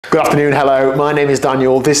Good afternoon, hello, my name is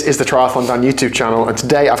Daniel, this is the TriathlonDan YouTube channel, and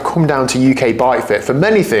today I've come down to UK Bike Fit for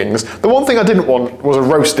many things. The one thing I didn't want was a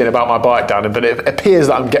roasting about my bike, Dan, but it appears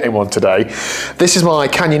that I'm getting one today. This is my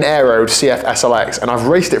Canyon Aero CF SLX, and I've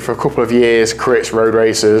raced it for a couple of years, crits, road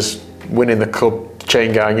races, winning the club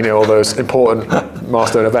chain gang, you know, all those important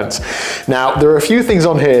milestone events. Now, there are a few things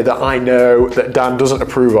on here that I know that Dan doesn't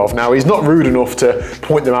approve of. Now, he's not rude enough to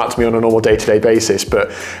point them out to me on a normal day-to-day basis, but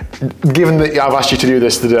given that I've asked you to do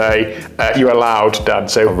this today, you're allowed, Dan,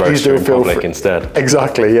 so please do feel free. Instead.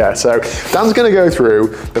 Exactly, yeah. So Dan's going to go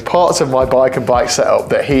through the parts of my bike and bike setup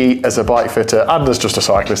that he, as a bike fitter and as just a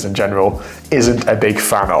cyclist in general, isn't a big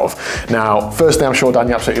fan of. Now, firstly, I'm sure, Dan,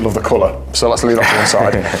 you absolutely love the colour, so let's leave that to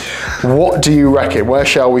one side. What do you reckon? Where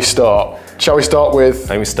shall we start? Shall we start with...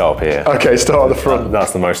 Let me start up here. Okay, start at the front.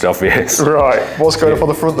 That's the most obvious. Right. What's going up on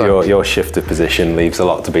the front then? Your shifter position leaves a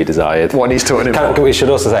lot to be desired. What needs tilting in? We should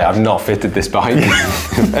also say I've not fitted this bike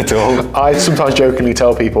at all. I sometimes jokingly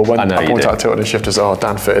tell people when I point out tilting and shifters, oh,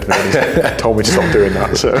 Dan fitted me and he's told me to stop doing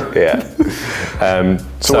that. So yeah.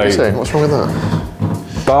 So what are you saying? What's wrong with that?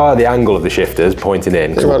 Bar the angle of the shifters pointing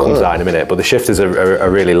in, because we'll come to that in a minute, but the shifters are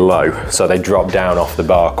really low, so they drop down off the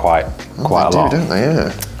bar quite a lot. Don't they?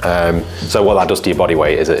 Yeah. So what that does to your body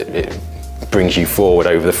weight is it brings you forward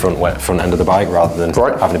over the front end of the bike rather than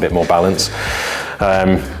having a bit more balance.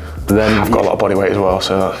 But then I've got a lot of body weight as well,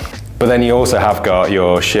 so. But then you also have got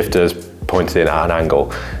your shifters pointed in at an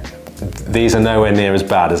angle. These are nowhere near as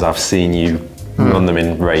bad as I've seen you run them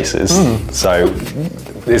in races. So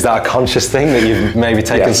is that a conscious thing that you've maybe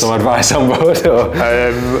taken some advice on board? Or?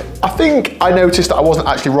 I think I noticed that I wasn't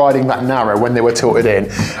actually riding that narrow when they were tilted in.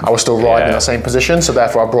 I was still riding in the same position, so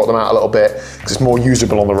therefore I brought them out a little bit because it's more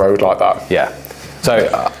usable on the road like that. Yeah. So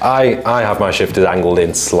I have my shifters angled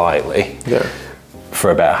in slightly for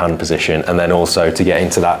a better hand position, and then also to get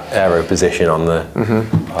into that aero position on the...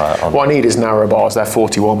 What I need is narrow bars. They're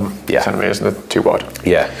 41 centimetres and they're too wide.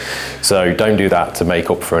 Yeah. So don't do that to make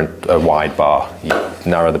up for a wide bar. You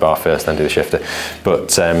narrow the bar first, then do the shifter. But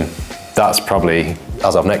that's probably,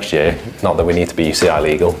 as of next year, not that we need to be UCI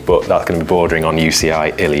legal, but that's going to be bordering on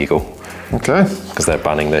UCI illegal. Okay. Because they're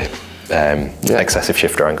banning the excessive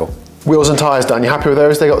shifter angle. Wheels and tyres, Dan, you happy with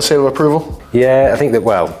those? They got the seal of approval? Yeah, I think that,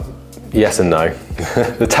 well, yes and no.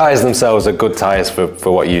 The tyres themselves are good tyres for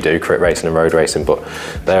what you do, crit racing and road racing, but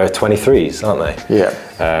they're 23s, aren't they?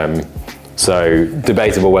 Yeah. So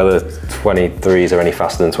debatable whether 23s are any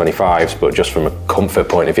faster than 25s, but just from a comfort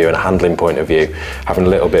point of view and a handling point of view, having a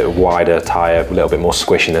little bit wider tyre, a little bit more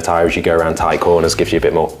squish in the tyre as you go around tight corners gives you a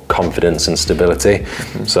bit more confidence and stability.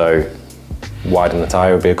 So widen the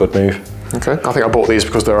tyre would be a good move. Okay, I think I bought these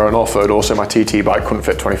because they're on offer, and also my TT bike couldn't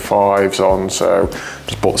fit 25s on, so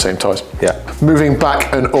just bought the same tyres. Yeah. Moving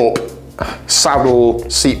back and up, saddle,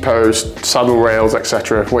 seat post, saddle rails,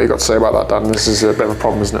 etc. What you got to say about that, Dan? This is a bit of a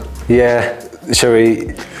problem, isn't it? Yeah. Shall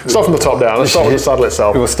we start from the top down? Let's start with the saddle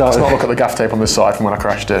itself. Let's not look at the gaff tape on this side from when I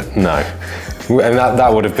crashed it. No. And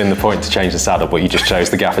that would have been the point to change the saddle, but you just chose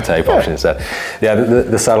the gaffer tape option instead. Yeah,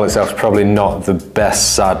 the saddle itself is probably not the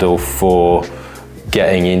best saddle for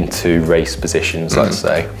getting into race positions, let's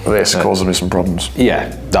say. This causes me some problems. Yeah,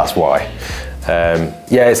 that's why.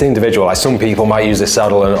 Yeah, it's individual. Like, some people might use this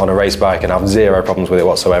saddle on a race bike and have zero problems with it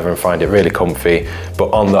whatsoever and find it really comfy, but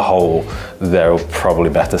on the whole, there are probably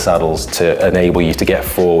better saddles to enable you to get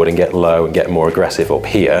forward and get low and get more aggressive up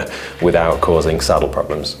here without causing saddle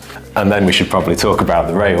problems. And then we should probably talk about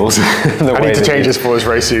the rails. I need to change this for us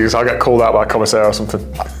races. I'll get called out by a commissaire or something.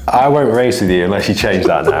 I won't race with you unless you change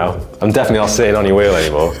that now. I'm definitely not sitting on your wheel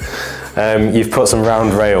anymore. You've put some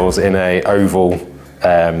round rails in a oval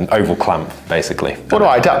clamp, basically. What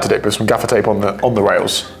I adapted it with some gaffer tape on the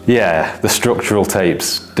rails. Yeah, the structural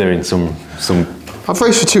tape's doing some. I've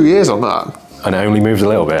raced for 2 years on that. And it only moves a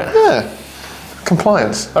little bit. Yeah,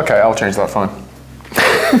 compliance. Okay, I'll change that. Fine.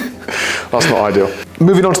 That's not ideal.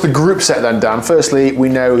 Moving on to the group set then, Dan. Firstly, we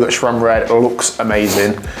know that SRAM Red looks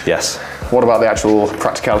amazing. Yes. What about the actual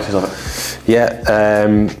practicalities of it? Yeah,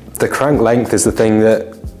 the crank length is the thing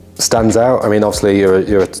that stands out. I mean, obviously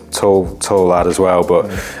you're a tall lad as well, but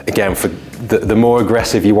again, for the more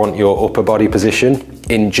aggressive you want your upper body position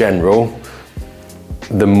in general,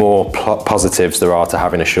 the more positives there are to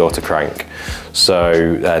having a shorter crank.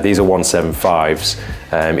 So these are 175s.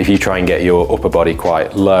 If you try and get your upper body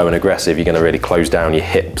quite low and aggressive, you're going to really close down your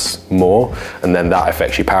hips more, and then that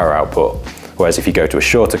affects your power output. Whereas if you go to a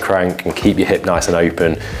shorter crank and keep your hip nice and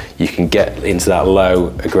open, you can get into that low,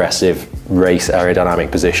 aggressive race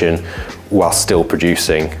aerodynamic position while still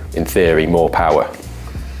producing, in theory, more power.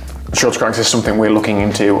 Shorter cranks is something we're looking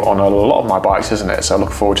into on a lot of my bikes, isn't it? So I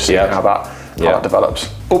look forward to seeing how that how that develops.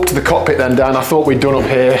 Up to the cockpit then, Dan. I thought we'd done up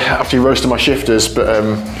here after you roasted my shifters, but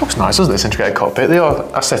it looks nice, doesn't it, this integrated cockpit? They are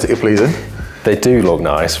aesthetically pleasing. They do look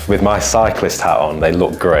nice. With my cyclist hat on, they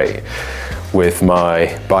look great. With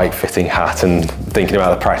my bike fitting hat and thinking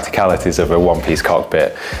about the practicalities of a one-piece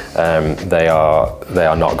cockpit, they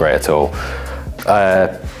are not great at all.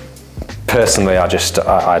 Personally, I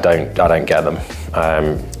don't get them.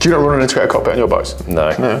 Do you not run an integrated cockpit on your bikes?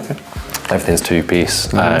 No. No, okay. Everything's two-piece.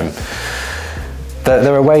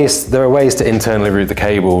 There are ways to internally route the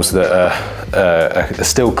cables that are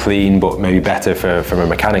still clean, but maybe better from a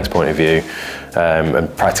mechanic's point of view,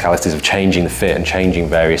 and practicalities of changing the fit and changing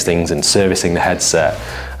various things and servicing the headset.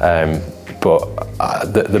 But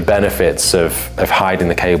the benefits of hiding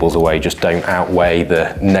the cables away just don't outweigh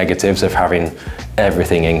the negatives of having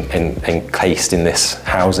everything encased in this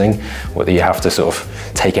housing, whether you have to sort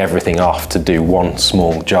of take everything off to do one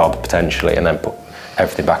small job potentially and then put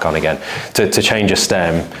everything back on again. To change a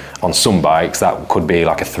stem on some bikes, that could be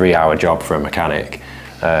like a 3-hour job for a mechanic,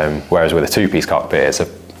 whereas with a two-piece cockpit, it's a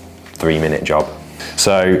 3-minute job.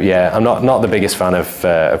 So yeah, I'm not the biggest fan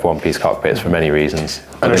of one-piece cockpits for many reasons.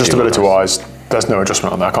 And adjustability-wise, there's no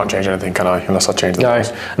adjustment on that. I can't change anything, can I? Unless I change the No, and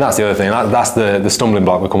that's the other thing. That's the stumbling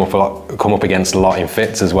block we come up against a lot in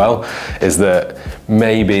fits as well, is that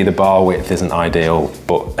maybe the bar width isn't ideal,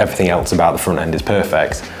 but everything else about the front end is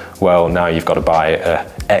perfect. Well, now you've got to buy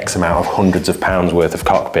X amount of hundreds of pounds worth of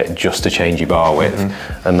cockpit just to change your bar width,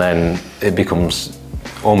 and then it becomes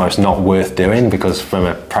almost not worth doing, because from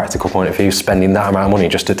a practical point of view, spending that amount of money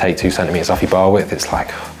just to take 2 centimeters off your bar width, it's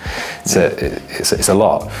like, it's a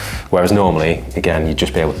lot. Whereas normally, again, you'd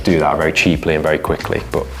just be able to do that very cheaply and very quickly.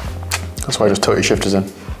 But that's why I just tuck your shifters in.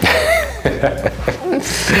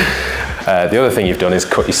 The other thing you've done is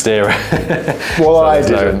cut your steerer. Well, so I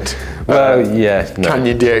didn't. Well, yeah. No.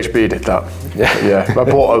 Canyon DHB did that. Yeah, I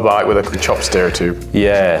bought a bike with a chopped steerer tube.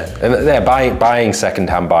 Yeah, and buying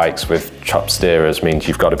second-hand bikes with chopped steerers means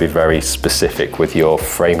you've got to be very specific with your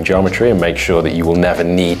frame geometry and make sure that you will never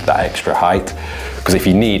need that extra height. Because if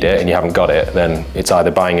you need it and you haven't got it, then it's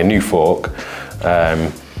either buying a new fork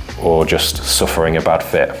or just suffering a bad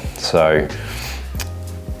fit. So,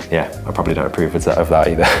 yeah, I probably don't approve of that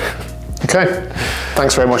either. Okay,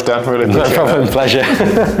 thanks very much, Dan. Really appreciate it. No problem, pleasure.